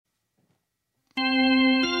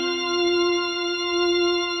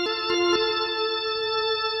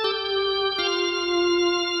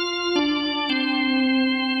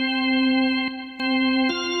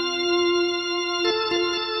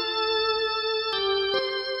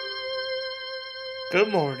Good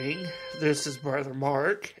morning. This is Brother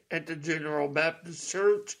Mark at the General Baptist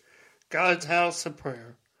Church, God's House of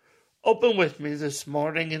Prayer. Open with me this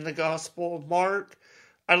morning in the Gospel of Mark.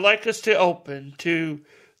 I'd like us to open to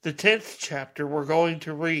the 10th chapter. We're going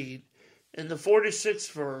to read in the 46th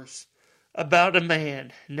verse about a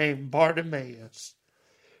man named Bartimaeus.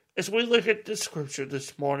 As we look at the scripture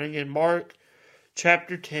this morning in Mark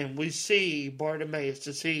chapter 10, we see Bartimaeus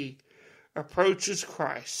as he approaches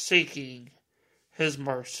Christ seeking His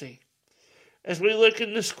mercy. As we look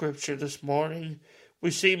in the scripture this morning,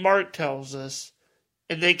 we see Mark tells us,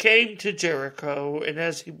 and they came to Jericho, and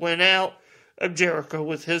as he went out of Jericho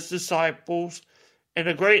with his disciples and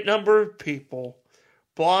a great number of people,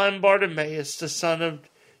 blind Bartimaeus, the son of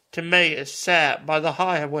Timaeus, sat by the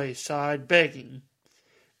highway side begging.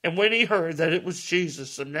 And when he heard that it was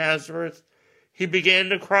Jesus of Nazareth, he began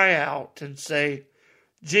to cry out and say,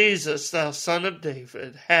 Jesus, thou son of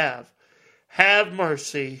David, have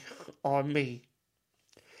mercy on me.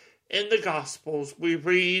 In the Gospels, we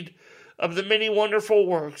read of the many wonderful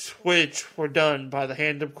works which were done by the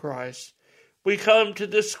hand of Christ. We come to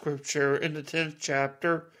this scripture in the 10th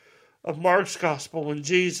chapter of Mark's Gospel when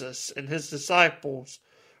Jesus and his disciples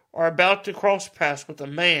are about to cross paths with a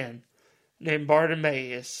man named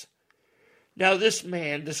Bartimaeus. Now this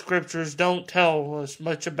man, the scriptures don't tell us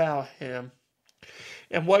much about him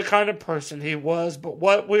and what kind of person he was, but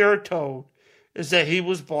what we are told is that he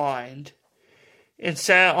was blind and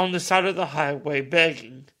sat on the side of the highway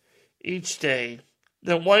begging each day.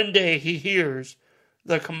 Then one day he hears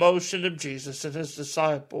the commotion of Jesus and his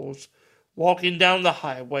disciples walking down the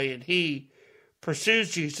highway, and he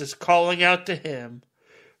pursues Jesus, calling out to him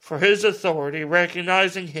for his authority,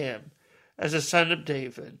 recognizing him as a son of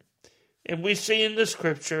David. And we see in the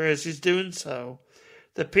scripture, as he's doing so,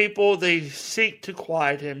 the people, they seek to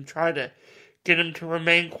quiet him, try to get him to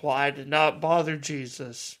remain quiet and not bother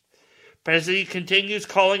Jesus. But as he continues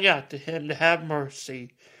calling out to him to have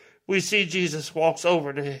mercy, we see Jesus walks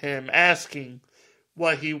over to him asking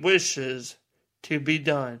what he wishes to be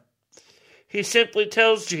done. He simply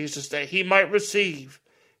tells Jesus that he might receive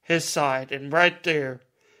his sight, and right there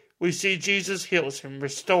we see Jesus heals him,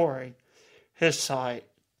 restoring his sight.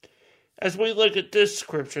 As we look at this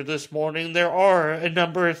scripture this morning, there are a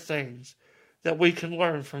number of things that we can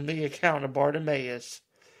learn from the account of Bartimaeus.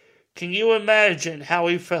 Can you imagine how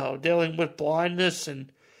he felt dealing with blindness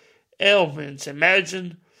and ailments?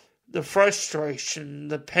 Imagine the frustration,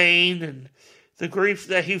 the pain, and the grief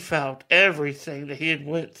that he felt, everything that he had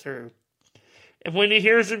went through. And when he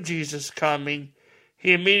hears of Jesus coming,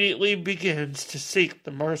 he immediately begins to seek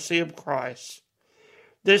the mercy of Christ.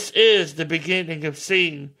 This is the beginning of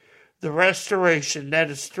seeing the restoration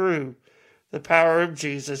that is through the power of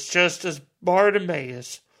Jesus, just as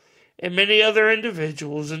Bartimaeus and many other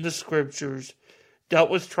individuals in the scriptures dealt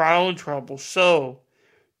with trial and trouble, so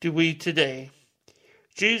do we today.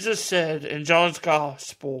 Jesus said in John's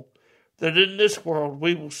Gospel that in this world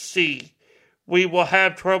we will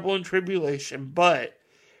have trouble and tribulation, but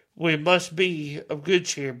we must be of good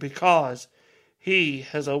cheer because he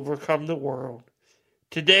has overcome the world.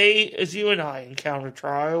 Today, as you and I encounter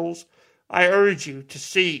trials, I urge you to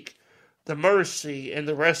seek the mercy and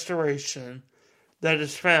the restoration that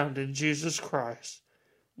is found in Jesus Christ.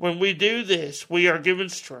 When we do this, we are given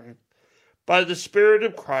strength by the Spirit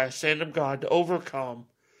of Christ and of God to overcome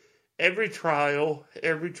every trial,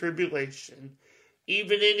 every tribulation,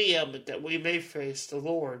 even any ailment that we may face. The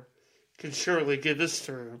Lord can surely get us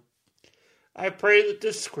through. I pray that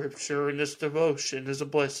this scripture and this devotion is a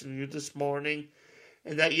blessing to you this morning,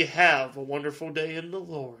 and that you have a wonderful day in the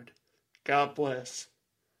Lord. God bless.